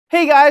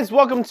Hey guys,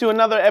 welcome to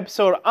another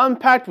episode of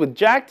Unpacked with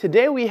Jack.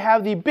 Today we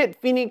have the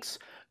Bitfenix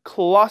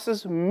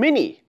Colossus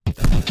Mini.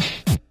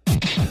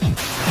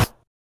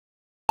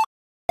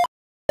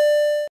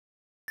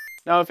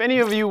 Now, if any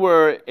of you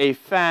were a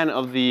fan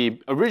of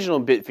the original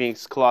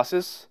Bitfenix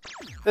Colossus,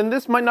 then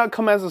this might not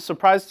come as a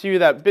surprise to you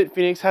that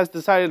Bitfenix has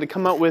decided to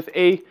come out with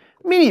a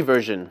mini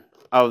version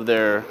of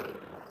their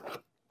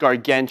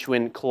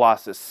gargantuan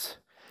Colossus.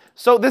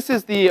 So this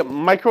is the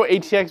micro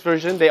ATX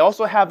version. They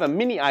also have a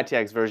mini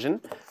ITX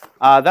version.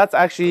 That's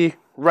actually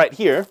right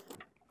here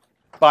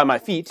by my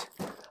feet.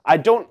 I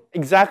don't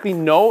exactly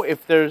know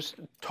if there's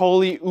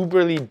totally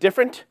uberly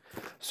different.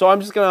 So I'm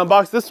just gonna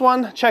unbox this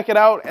one, check it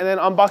out, and then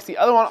unbox the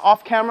other one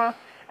off camera.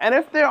 And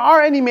if there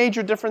are any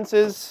major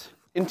differences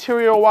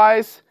interior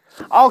wise,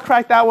 I'll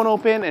crack that one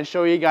open and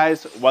show you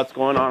guys what's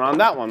going on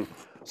that one.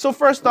 So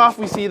first off,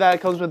 we see that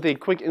it comes with a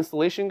quick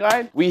installation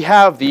guide. We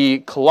have the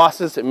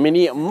Colossus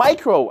Mini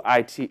Micro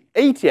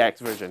ATX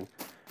version.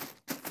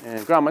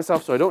 And grab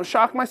myself so I don't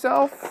shock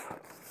myself.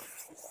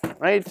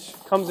 Right,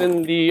 comes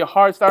in the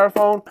hard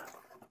styrofoam.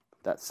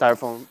 That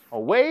styrofoam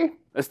away.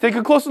 Let's take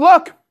a closer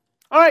look.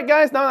 All right,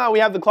 guys, now that we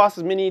have the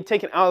Colossus Mini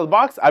taken out of the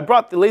box, I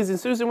brought the Lazy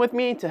Susan with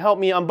me to help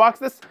me unbox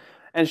this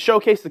and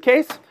showcase the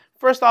case.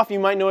 First off, you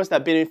might notice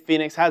that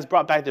Bitfenix has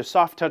brought back their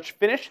soft touch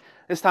finish,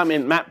 this time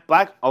in matte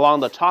black along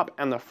the top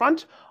and the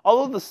front,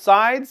 although the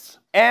sides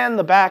and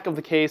the back of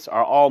the case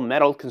are all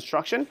metal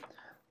construction,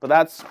 but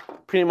that's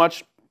pretty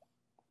much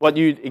what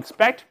you'd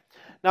expect.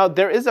 Now,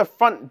 there is a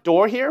front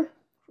door here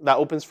that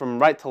opens from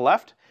right to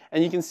left,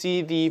 and you can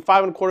see the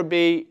 5 1/4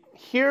 bay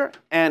here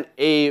and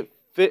a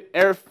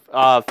air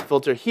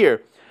filter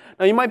here.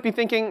 Now, you might be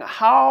thinking,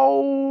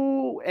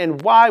 how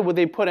and why would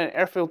they put an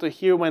air filter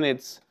here when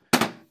it's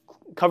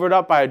covered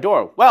up by a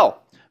door?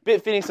 Well,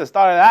 Bitfenix has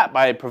started that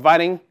by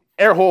providing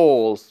air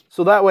holes.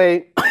 So that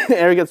way,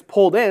 air gets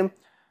pulled in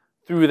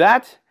through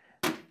that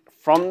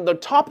from the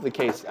top of the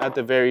case at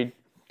the very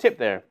tip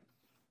there.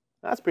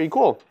 That's pretty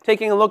cool.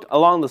 Taking a look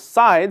along the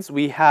sides,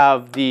 we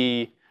have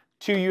the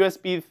two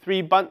USB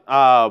 3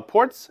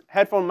 ports,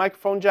 headphone,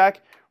 microphone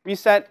jack,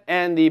 reset,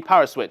 and the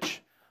power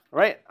switch. All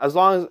right,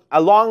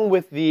 along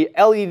with the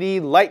LED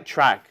light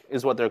track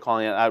is what they're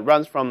calling it. It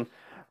runs from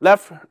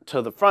left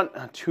to the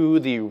front to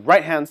the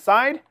right-hand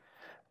side.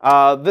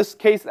 This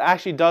case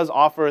actually does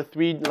offer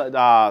three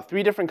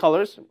different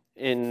colors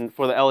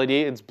for the LED.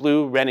 It's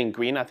blue, red, and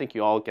green. I think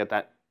you all get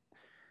that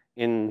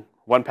in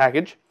one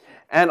package.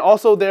 And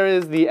also there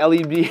is the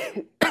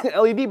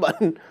LED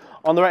button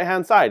on the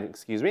right-hand side,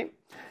 excuse me.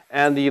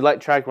 And the light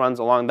track runs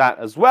along that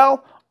as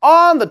well.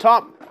 On the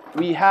top,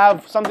 we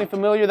have something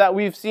familiar that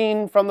we've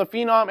seen from the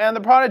Phenom and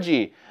the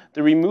Prodigy,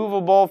 the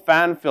removable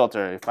fan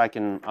filter. If I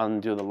can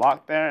undo the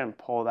lock there and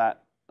pull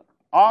that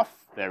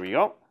off, there we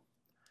go.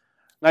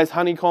 Nice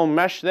honeycomb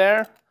mesh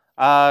there.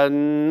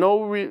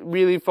 No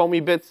really foamy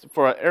bits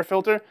for an air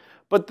filter,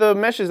 but the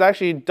mesh is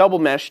actually double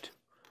meshed,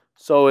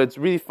 so it's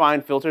really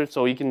fine filtered,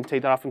 so you can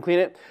take that off and clean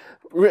it.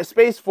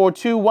 Space for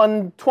two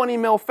 120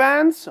 mil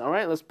fans. All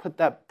right, let's put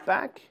that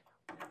back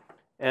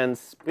and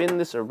spin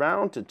this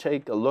around to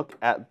take a look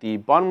at the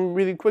bottom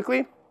really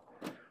quickly.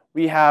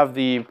 We have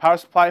the power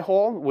supply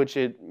hole, which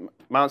it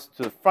mounts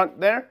to the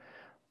front there.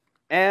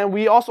 And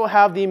we also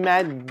have the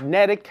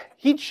magnetic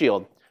heat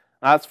shield.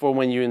 That's for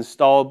when you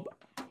install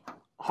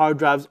hard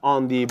drives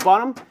on the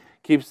bottom.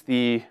 Keeps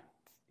the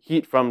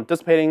heat from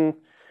dissipating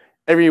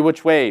every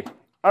which way.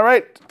 All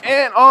right,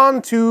 and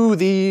on to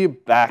the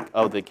back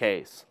of the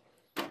case.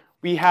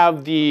 We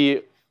have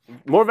the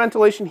more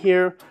ventilation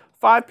here,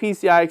 5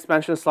 PCI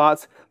expansion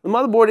slots. The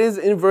motherboard is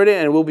inverted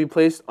and will be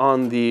placed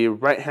on the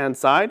right-hand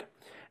side.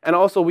 And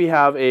also we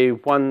have a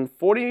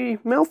 140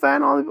 mil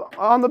fan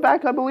on the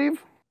back, I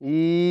believe.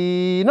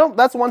 No,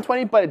 that's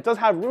 120, but it does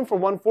have room for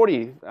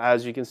 140,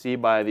 as you can see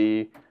by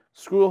the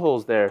screw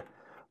holes there.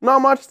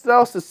 Not much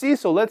else to see,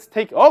 so let's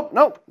take, oh,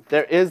 no,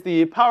 there is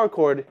the power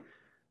cord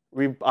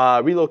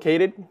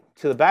relocated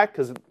to the back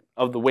because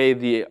of the way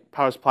the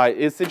power supply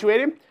is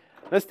situated.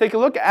 Let's take a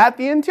look at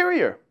the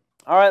interior.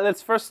 All right,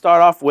 let's first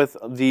start off with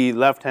the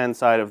left-hand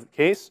side of the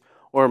case,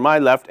 or my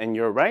left and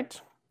your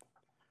right.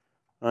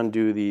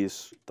 Undo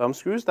these thumb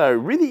screws that are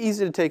really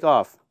easy to take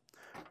off.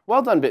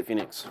 Well done,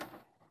 Bitfenix.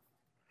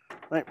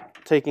 Right,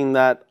 taking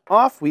that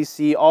off, we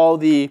see all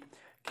the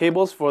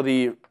cables for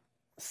the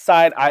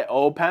side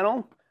I/O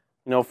panel,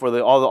 you know, for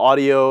all the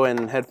audio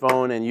and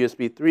headphone and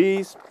USB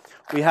 3s.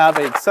 We have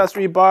an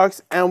accessory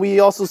box, and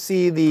we also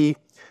see the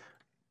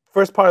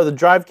first part of the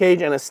drive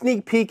cage and a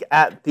sneak peek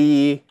at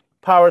the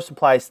power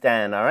supply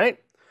stand. All right,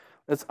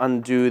 let's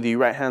undo the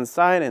right-hand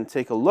side and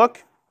take a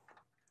look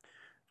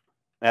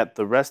at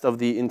the rest of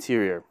the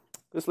interior.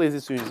 This Lazy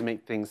Susan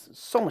makes things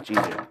so much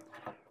easier.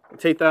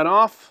 Take that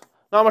off.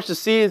 Not much to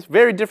see. It's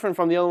very different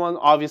from the other one,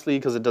 obviously,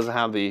 because it doesn't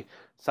have the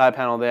side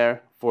panel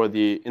there for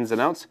the ins and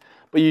outs.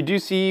 But you do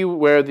see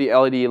where the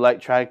LED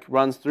light track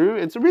runs through.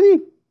 It's a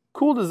really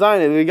cool design.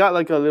 They got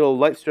like a little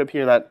light strip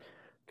here that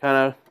kind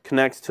of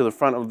connects to the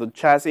front of the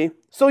chassis.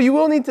 So you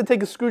will need to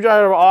take a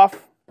screwdriver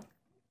off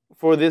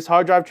for this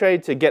hard drive tray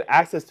to get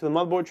access to the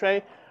motherboard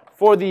tray.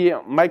 for the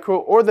micro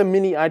or the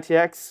mini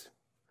ITX.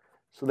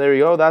 So there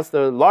you go, that's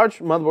the large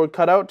motherboard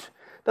cutout.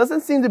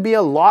 Doesn't seem to be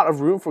a lot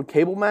of room for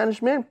cable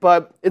management,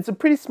 but it's a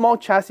pretty small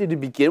chassis to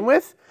begin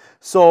with.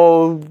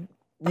 So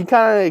you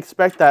kind of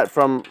expect that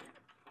from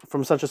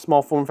such a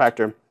small form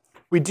factor.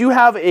 We do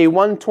have a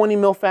 120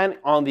 mil fan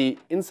on the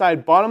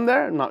inside bottom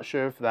there. I'm not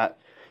sure if that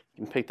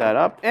you can pick that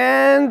up.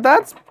 And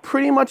that's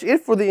pretty much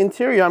it for the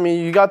interior. I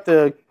mean, you got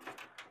the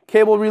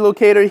cable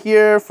relocator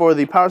here for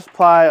the power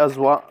supply as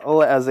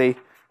well as a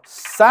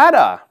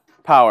SATA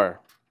power.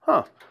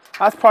 Huh.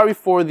 That's probably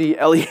for the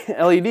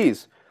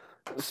LEDs.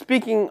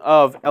 Speaking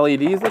of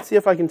LEDs, let's see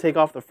if I can take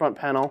off the front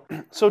panel.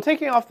 So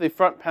taking off the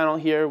front panel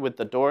here with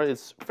the door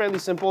is fairly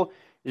simple.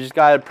 You just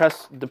gotta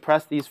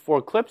depress these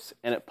 4 clips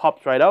and it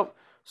pops right out.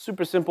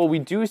 Super simple. We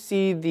do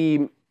see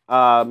the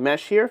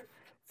mesh here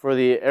for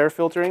the air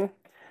filtering.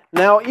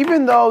 Now,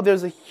 even though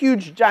there's a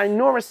huge,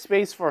 ginormous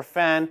space for a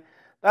fan,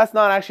 that's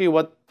not actually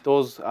what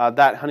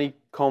that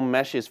honeycomb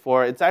mesh is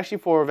for. It's actually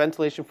for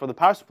ventilation for the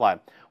power supply.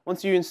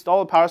 Once you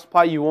install a power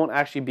supply, you won't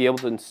actually be able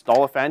to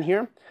install a fan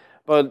here,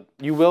 but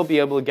you will be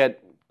able to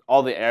get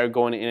all the air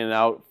going in and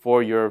out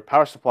for your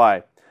power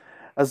supply.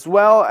 As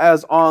well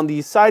as on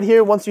the side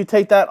here, once you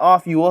take that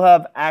off, you will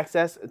have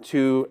access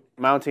to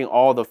mounting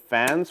all the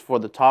fans for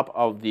the top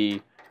of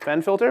the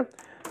fan filter.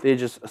 They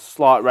just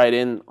slot right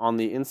in on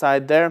the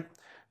inside there.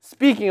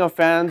 Speaking of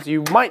fans,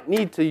 you might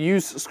need to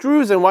use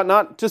screws and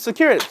whatnot to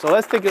secure it. So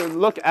let's take a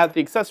look at the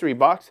accessory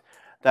box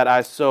that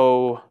I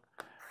so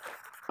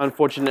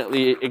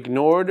unfortunately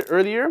ignored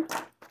earlier.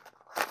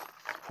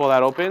 Pull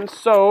that open.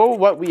 So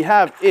what we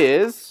have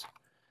is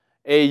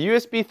a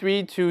USB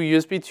 3 to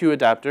USB 2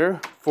 adapter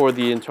for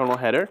the internal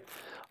header,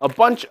 a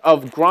bunch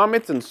of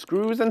grommets and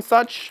screws and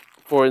such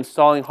for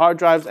installing hard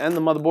drives and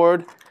the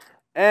motherboard,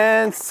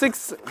 and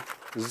 6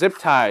 zip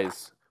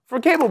ties for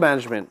cable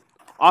management.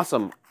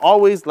 Awesome.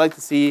 Always like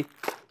to see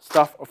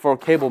stuff for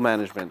cable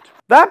management.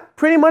 That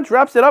pretty much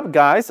wraps it up,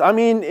 guys. I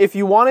mean, if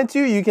you wanted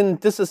to, you can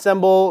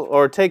disassemble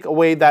or take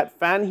away that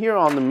fan here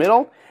on the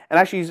middle and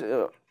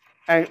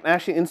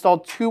actually install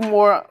 2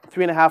 more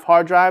 3.5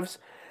 hard drives.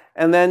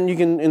 And then you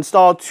can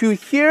install 2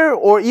 here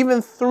or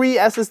even 3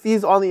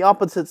 SSDs on the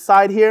opposite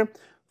side here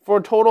for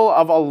a total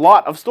of a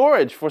lot of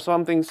storage for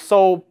something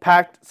so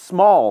packed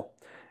small,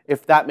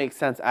 if that makes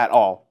sense at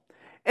all.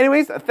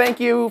 Anyways, thank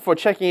you for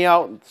checking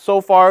out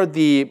so far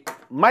the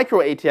micro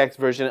ATX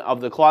version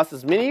of the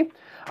Colossus Mini.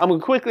 I'm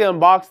going to quickly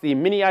unbox the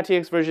mini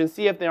ITX version,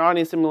 see if there are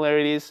any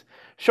similarities,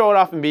 show it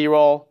off in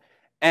B-roll,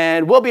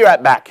 and we'll be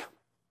right back.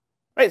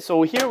 Right,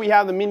 so here we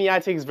have the mini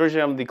ITX version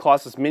of the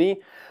Colossus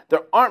Mini.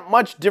 There aren't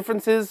much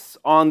differences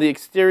on the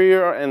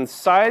exterior and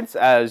sides,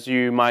 as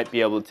you might be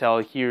able to tell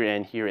here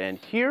and here and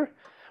here.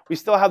 We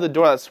still have the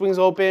door that swings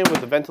open with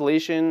the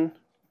ventilation.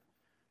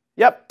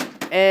 Yep,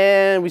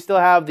 and we still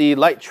have the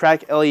light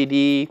track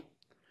LED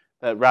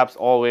that wraps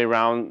all the way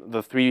around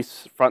the 3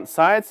 front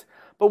sides.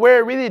 But where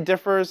it really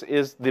differs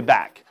is the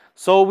back.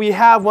 So we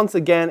have, once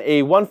again,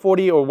 a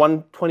 140 or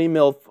 120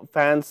 mil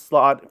fan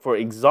slot for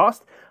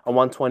exhaust. A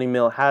 120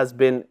 mil has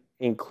been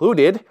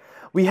included.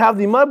 We have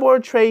the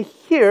motherboard tray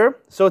here,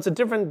 so it's a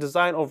different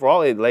design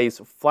overall. It lays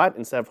flat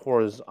instead of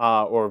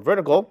horizontal or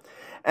vertical.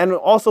 And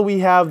also we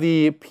have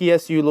the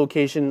PSU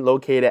location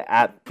located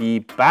at the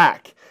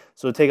back.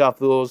 So take off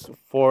those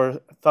 4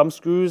 thumb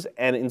screws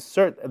and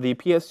insert the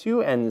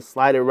PSU and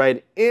slide it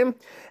right in.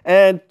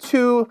 And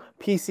 2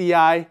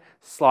 PCI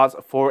slots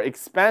for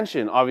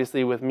expansion.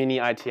 Obviously with mini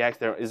ITX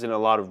there isn't a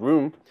lot of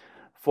room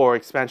for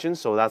expansion,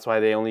 so that's why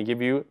they only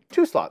give you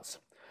 2 slots.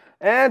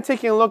 And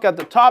taking a look at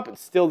the top,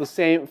 it's still the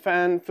same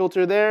fan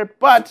filter there,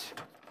 but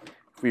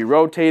if we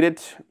rotate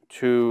it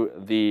to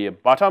the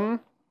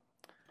bottom,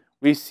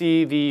 we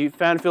see the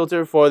fan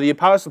filter for the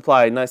power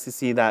supply. Nice to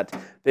see that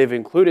they've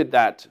included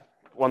that.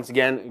 Once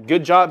again,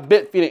 good job,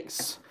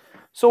 Bitfenix.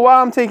 So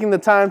while I'm taking the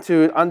time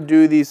to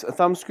undo these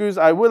thumb screws,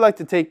 I would like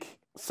to take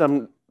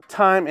some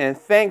time and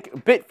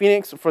thank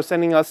Bitfenix for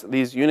sending us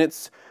these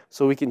units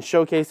so we can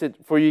showcase it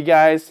for you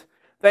guys.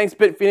 Thanks,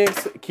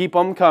 Bitfenix. Keep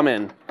them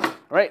coming.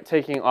 Right,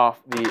 taking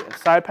off the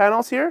side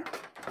panels here.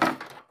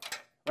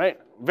 Right,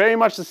 very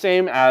much the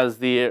same as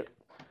the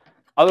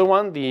other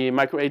one, the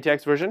micro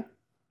ATX version.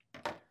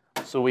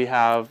 So we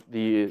have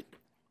the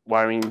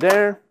wiring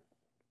there.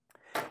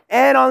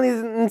 And on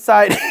the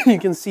inside, you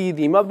can see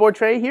the motherboard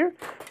tray here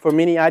for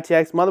mini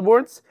ITX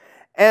motherboards,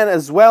 and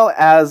as well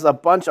as a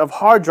bunch of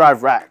hard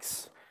drive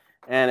racks.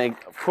 And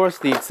of course,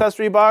 the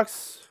accessory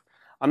box.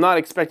 I'm not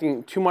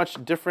expecting too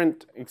much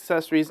different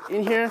accessories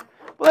in here,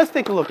 but let's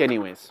take a look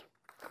anyways.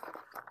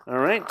 All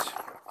right,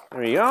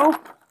 there you go.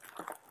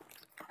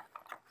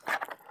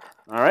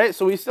 All right,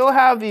 so we still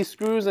have these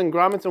screws and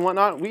grommets and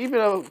whatnot. We even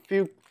have a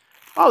few,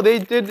 oh, they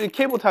did the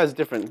cable ties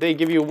different. They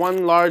give you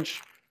 1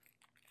 large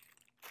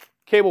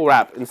cable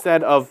wrap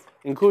instead of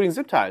including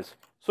zip ties.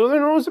 So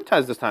there are no zip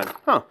ties this time,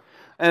 huh?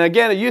 And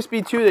again, a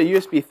USB 2 to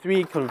USB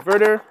 3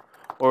 converter,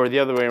 or the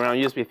other way around,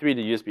 USB 3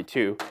 to USB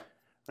 2.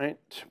 Right,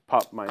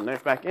 pop my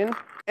knife back in.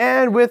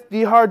 And with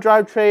the hard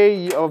drive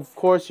tray, of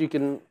course, you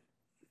can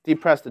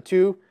depress the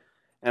 2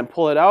 and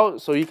pull it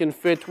out so you can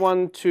fit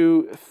 1,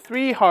 2,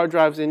 3 hard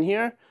drives in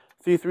here,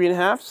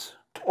 3.5s.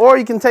 Or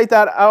you can take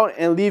that out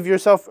and leave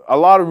yourself a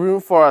lot of room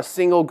for a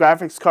single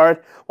graphics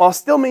card while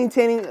still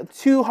maintaining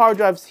 2 hard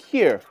drives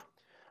here.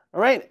 All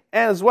right,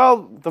 and as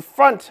well, the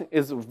front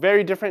is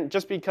very different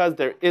just because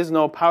there is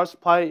no power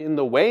supply in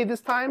the way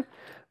this time.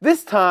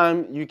 This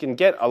time, you can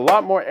get a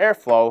lot more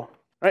airflow.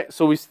 Right,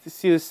 so we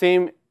see the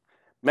same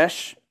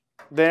mesh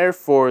there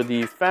for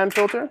the fan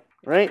filter,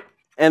 right?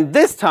 And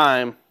this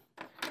time,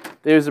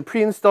 there's a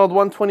pre-installed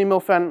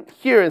 120mm fan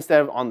here instead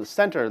of on the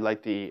center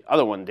like the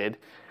other one did.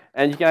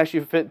 And you can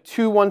actually fit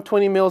 2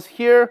 120mm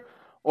here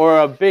or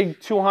a big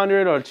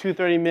 200 or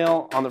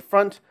 230mm on the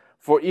front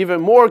for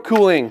even more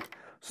cooling.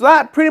 So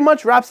that pretty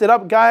much wraps it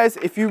up, guys.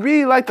 If you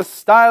really like the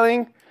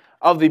styling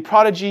of the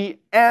Prodigy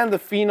and the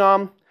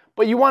Phenom,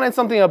 but you wanted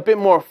something a bit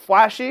more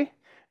flashy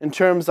in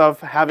terms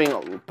of having a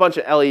bunch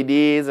of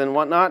LEDs and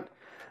whatnot,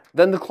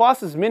 then the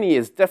Colossus Mini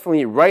is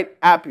definitely right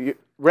up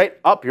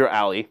your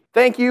alley.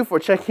 Thank you for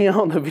checking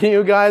out the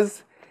video,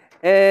 guys.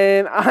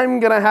 And I'm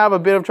gonna have a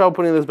bit of trouble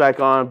putting this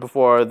back on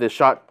before this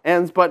shot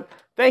ends, but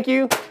thank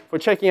you for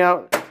checking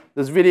out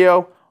this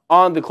video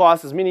on the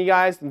Colossus Mini,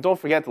 guys. And don't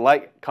forget to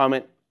like,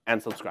 comment,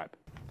 and subscribe.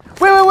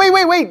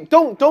 Wait,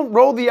 don't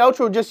roll the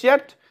outro just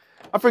yet.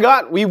 I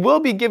forgot, we will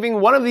be giving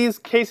one of these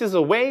cases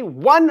away.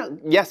 One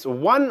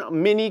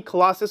mini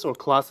Colossus or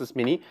Colossus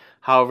Mini,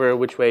 however,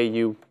 which way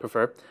you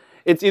prefer.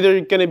 It's either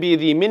gonna be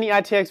the mini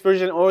ITX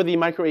version or the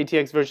micro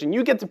ATX version.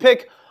 You get to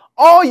pick.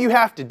 All you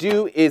have to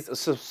do is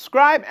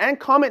subscribe and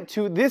comment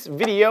to this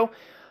video.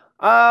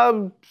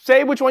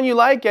 Say which one you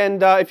like,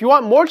 and if you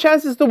want more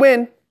chances to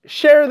win,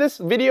 share this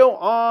video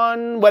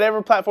on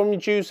whatever platform you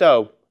choose.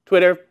 So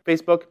Twitter,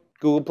 Facebook,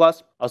 Google+.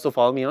 Also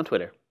follow me on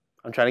Twitter.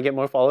 I'm trying to get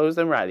more followers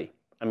than Riley.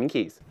 I'm in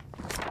Keys.